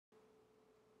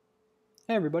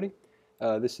Hey everybody,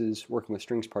 this is Working with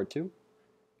Strings Part 2,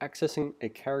 accessing a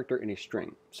character in a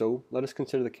string. So let us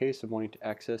consider the case of wanting to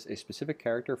access a specific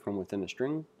character from within a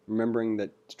string, remembering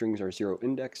that strings are zero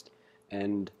indexed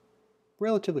and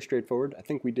relatively straightforward. I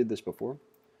think we did this before.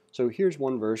 So here's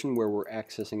one version where we're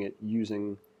accessing it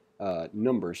using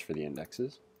numbers for the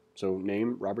indexes. So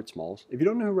name, Robert Smalls. If you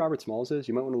don't know who Robert Smalls is,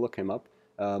 you might want to look him up.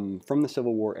 From the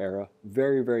Civil War era,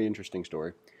 very, very interesting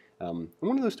story. And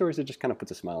one of those stories that just kind of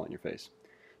puts a smile on your face.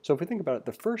 So if we think about it,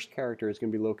 the first character is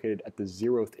going to be located at the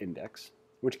 0th index,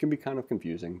 which can be kind of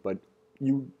confusing, but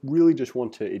you really just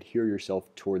want to adhere yourself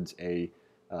towards a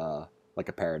like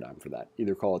a paradigm for that.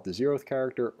 Either call it the 0th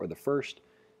character or the first,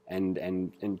 and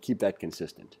keep that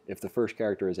consistent. If the first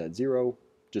character is at 0,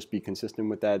 just be consistent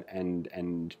with that,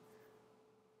 and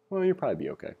well, you'll probably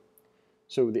be okay.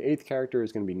 So the 8th character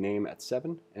is going to be name at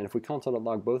 7, and if we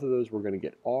console.log both of those, we're going to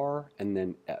get R and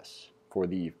then S for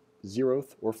the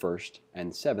 0th or 1st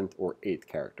and 7th or 8th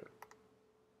character.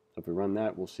 So if we run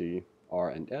that, we'll see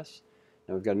R and S.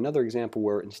 Now we've got another example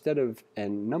where instead of a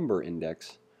number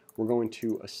index, we're going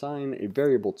to assign a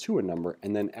variable to a number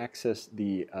and then access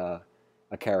the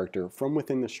a character from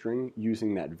within the string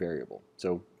using that variable.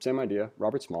 So same idea,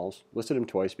 Robert Smalls, listed him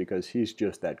twice because he's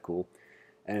just that cool.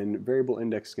 And variable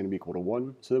index is going to be equal to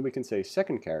 1, so that we can say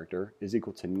second character is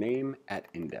equal to name at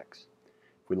index.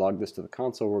 If we log this to the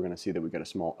console, we're going to see that we've got a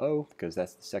small o, because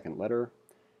that's the second letter,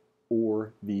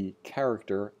 or the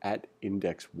character at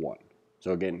index 1.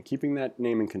 So again, keeping that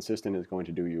naming consistent is going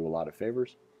to do you a lot of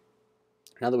favors.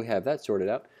 Now that we have that sorted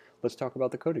out, let's talk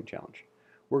about the coding challenge.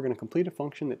 We're going to complete a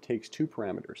function that takes two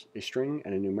parameters, a string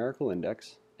and a numerical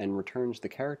index, and returns the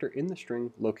character in the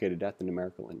string located at the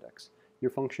numerical index. Your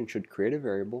function should create a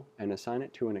variable and assign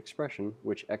it to an expression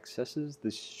which accesses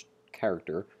the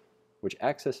character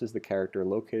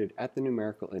located at the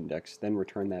numerical index, then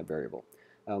return that variable.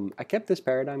 I kept this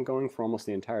paradigm going for almost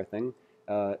the entire thing.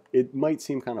 It might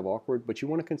seem kind of awkward, but you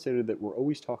want to consider that we're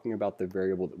always talking about the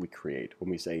variable that we create when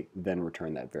we say then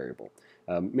return that variable,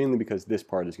 mainly because this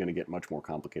part is going to get much more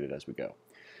complicated as we go.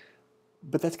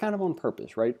 But that's kind of on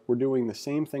purpose, right? We're doing the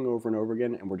same thing over and over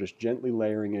again, and we're just gently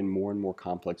layering in more and more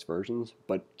complex versions,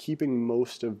 but keeping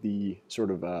most of the sort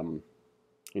of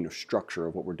structure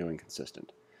of what we're doing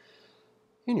consistent.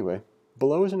 Anyway,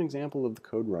 below is an example of the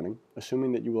code running,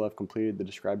 assuming that you will have completed the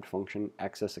described function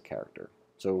access a character.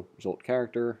 So result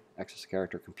character, access a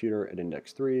character computer at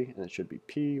index 3, and it should be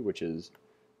P, which is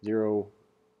 0,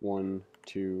 1,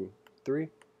 2, 3.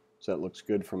 So that looks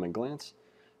good from a glance.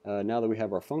 Now that we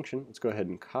have our function, let's go ahead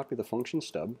and copy the function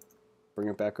stub, bring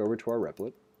it back over to our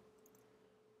replit,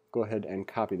 go ahead and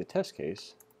copy the test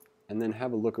case, and then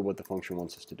have a look at what the function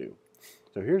wants us to do.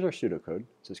 So here's our pseudocode. It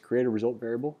says create a result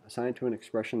variable, assign it to an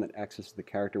expression that accesses the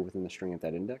character within the string at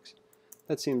that index.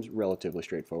 That seems relatively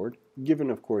straightforward,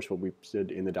 given of course what we said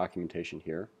in the documentation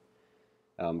here.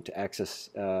 To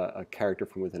access a character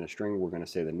from within a string, we're going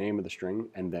to say the name of the string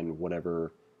and then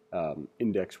whatever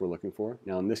index we're looking for.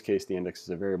 Now in this case the index is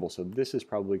a variable, so this is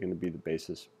probably going to be the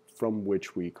basis from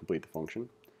which we complete the function.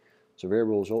 So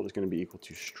variable result is going to be equal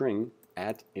to string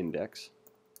at index,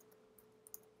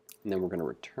 and then we're going to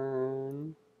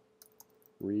return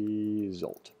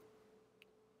result.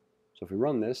 So if we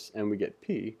run this and we get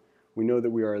P, we know that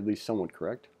we are at least somewhat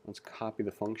correct. Let's copy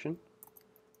the function,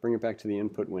 bring it back to the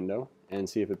input window, and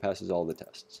see if it passes all the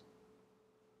tests.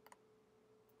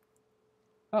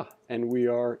 And we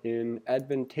are in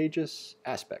advantageous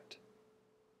aspect.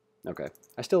 Okay,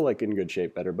 I still like in good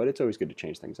shape better, but it's always good to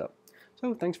change things up.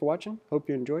 So thanks for watching, hope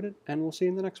you enjoyed it, and we'll see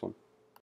you in the next one.